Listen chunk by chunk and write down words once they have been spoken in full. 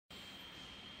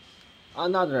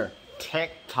Another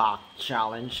TikTok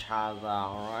challenge has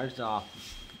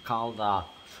called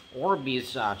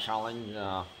Orbeez challenge.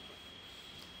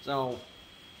 So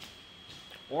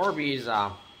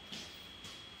Orbeez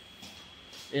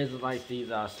is like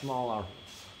these smaller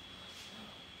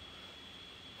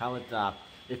pellets.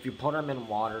 If you put them in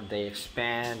water, they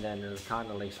expand, and there's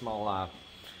kind of like small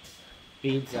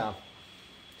beads.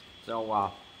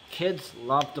 So kids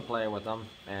love to play with them,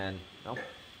 and you know,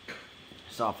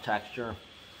 soft texture.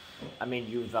 I mean,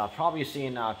 you've probably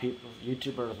seen people,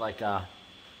 YouTubers like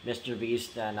Mr.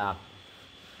 Beast and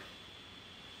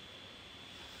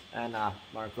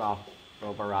Mark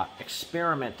Rober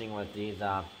experimenting with these,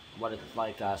 what it's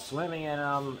like swimming in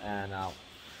them, and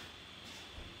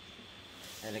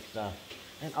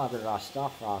other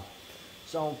stuff.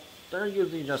 So they're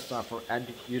usually just for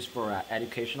used for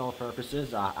educational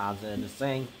purposes, as in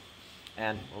saying,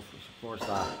 and of course.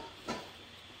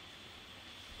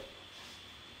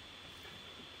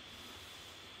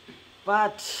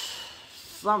 But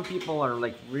some people are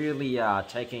like really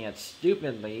taking it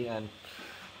stupidly, and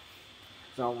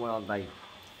so well like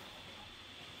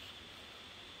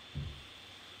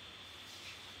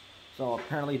so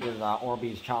apparently this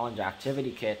Orbeez challenge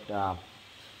activity kit or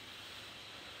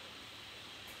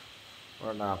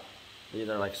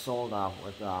either like sold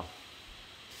with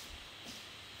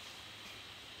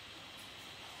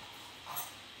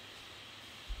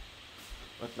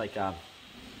like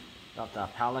got the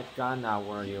pellet gun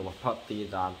where you will put these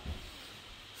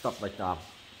stuff like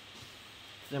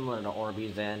similar to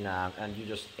Orbeez in, and you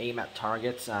just aim at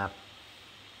targets.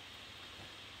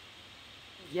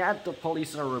 Yet the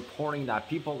police are reporting that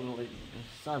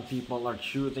some people are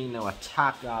choosing to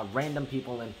attack random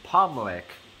people in public,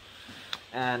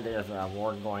 and there's a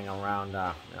war going around.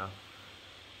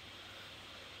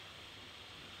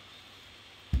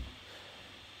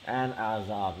 And as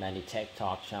many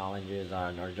TikTok challenges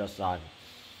are just are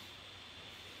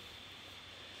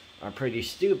pretty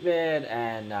stupid,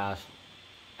 and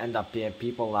end up being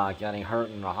people getting hurt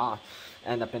in the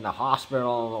end up in the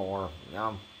hospital, or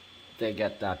they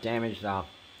get damaged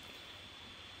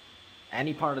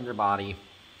any part of their body.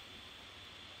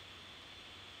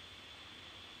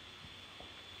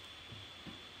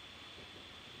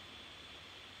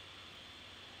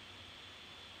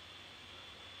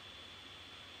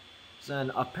 So,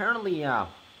 and apparently a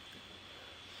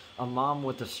mom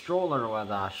with a stroller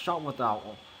was shot with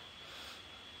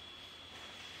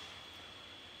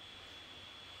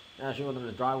she was in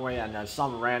the driveway, and then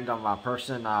some random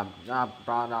person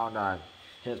brought out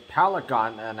his pellet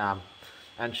gun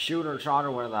and shot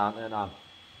her with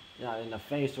in the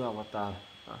face with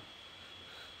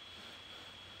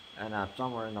and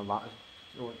somewhere in the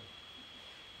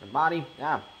body,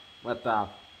 with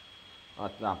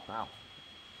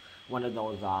one of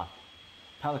those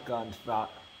pellet guns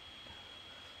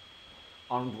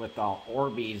armed with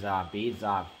Orbeez beads.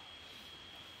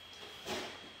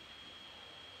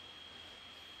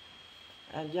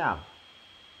 And yeah.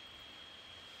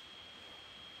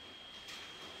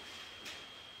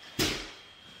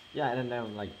 Yeah, and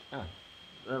then like, it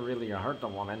really hurt the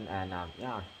woman, and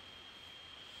yeah.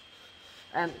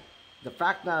 And the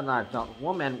fact that the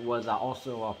woman was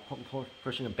also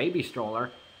pushing a baby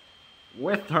stroller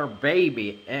with her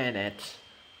baby in it.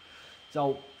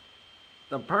 So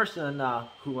the person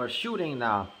who was shooting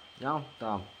the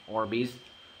Orbeez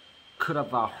could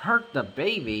have hurt the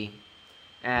baby.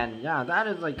 And yeah, that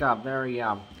is like a very,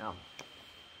 I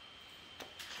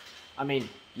mean,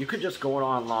 you could just go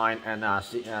online and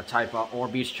type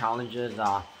Orbeez challenges,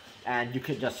 and you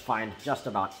could just find just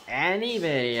about any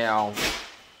video,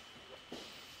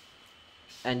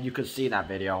 and you could see that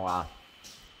video,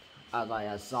 as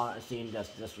I seen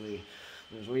this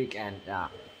week, and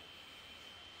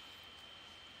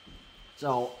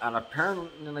so, and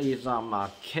apparently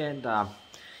some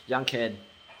young kid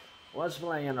was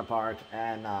playing in the park,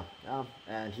 and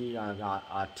he got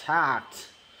attacked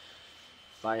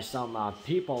by some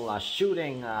people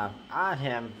shooting at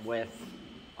him with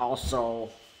also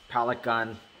pellet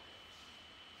gun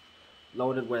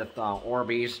loaded with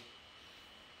Orbeez.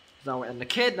 So, and the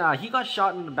kid he got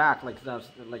shot in the back like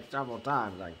several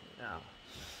times, like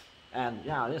and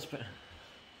yeah, this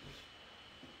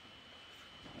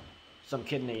some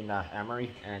kid named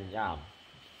Emery, and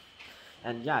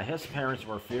yeah, his parents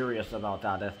were furious about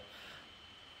that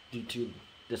due to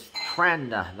this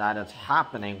trend that is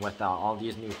happening with all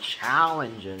these new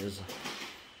challenges.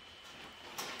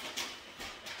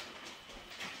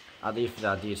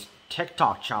 These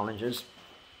TikTok challenges,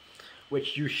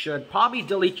 which you should probably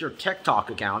delete your TikTok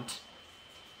account,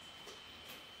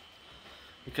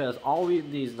 because always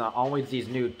these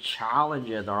new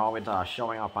challenges are always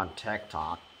showing up on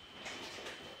TikTok.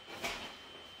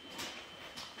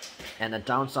 And the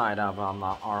downside of them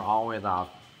are always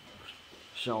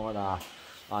showing on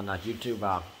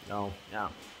YouTube. So yeah.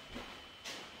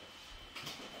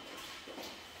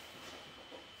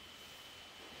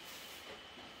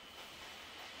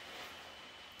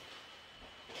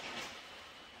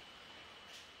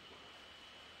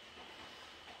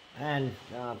 And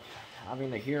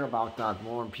having to hear about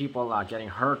more people getting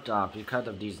hurt because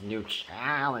of these new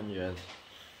challenges.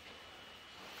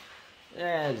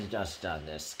 It's just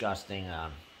disgusting.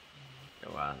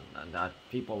 That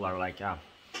people are like, I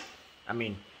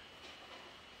mean,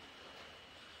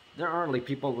 there are like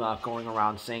people going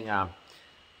around saying,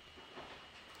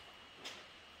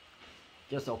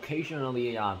 just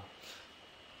occasionally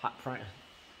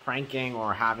pranking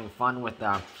or having fun with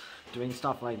doing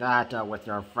stuff like that with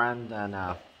their friends and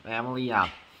family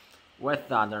with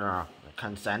their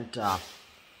consent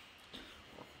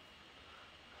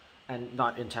and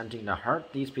not intending to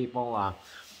hurt these people,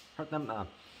 hurt them.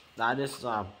 That is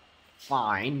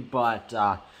fine, but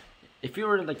if you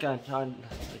were like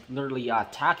literally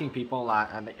attacking people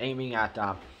and aiming at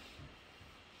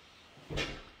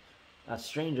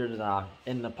strangers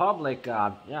in the public,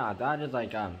 yeah, that is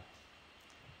like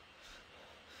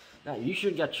yeah, you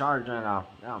should get charged and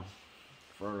yeah,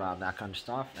 for that kind of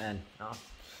stuff.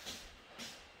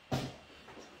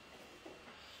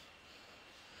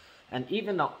 And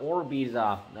even the Orbeez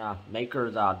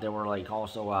makers, they were like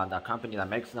also the company that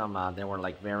makes them, they were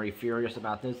like very furious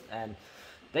about this, and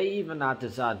they even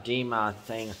this deem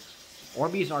saying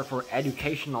Orbeez are for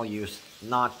educational use,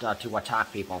 not to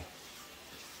attack people.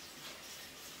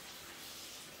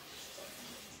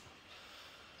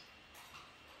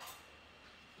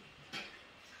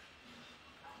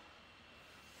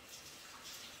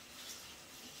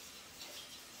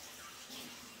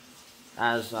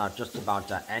 As just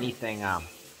about anything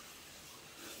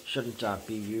shouldn't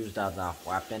be used as a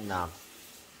weapon.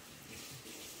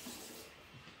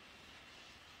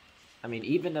 I mean,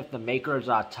 even if the makers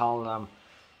tell them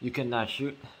you can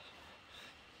use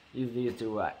these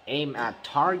to aim at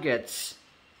targets,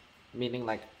 meaning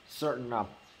like certain,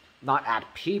 not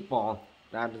at people,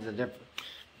 that is a different.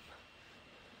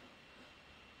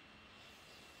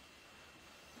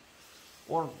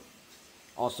 Or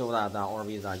also the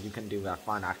Orbeez, you can do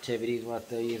fun activities with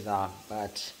these,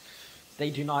 but they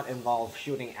do not involve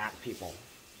shooting at people.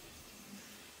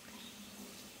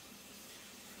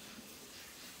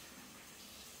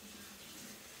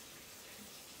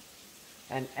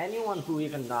 And anyone who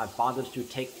even bothers to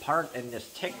take part in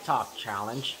this TikTok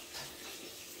challenge,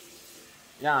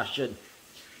 yeah,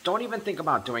 don't even think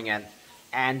about doing it,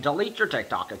 and delete your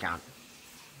TikTok account.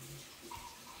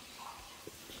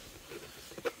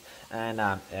 And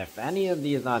if any of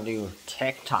these new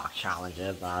TikTok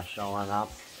challenges are showing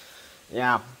up,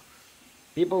 yeah,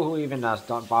 people who even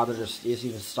don't bother to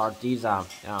even start these, yeah,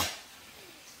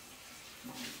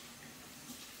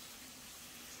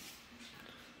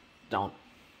 don't.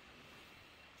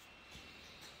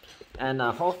 And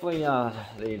hopefully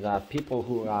these people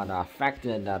who got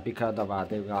affected because of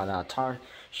they got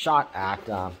shot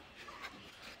at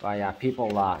by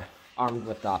people armed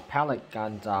with pellet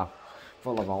guns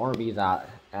full of Orbeez,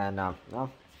 and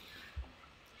well,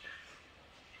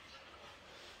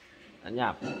 and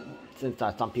yeah, since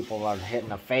some people are hit in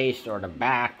the face or the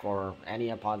back or any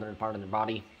other part of the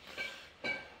body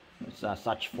with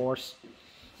such force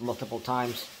multiple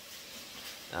times,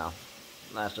 now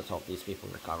let's just hope these people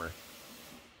recover.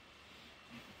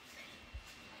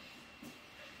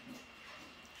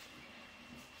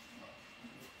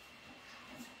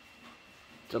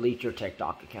 Delete your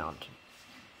TikTok account.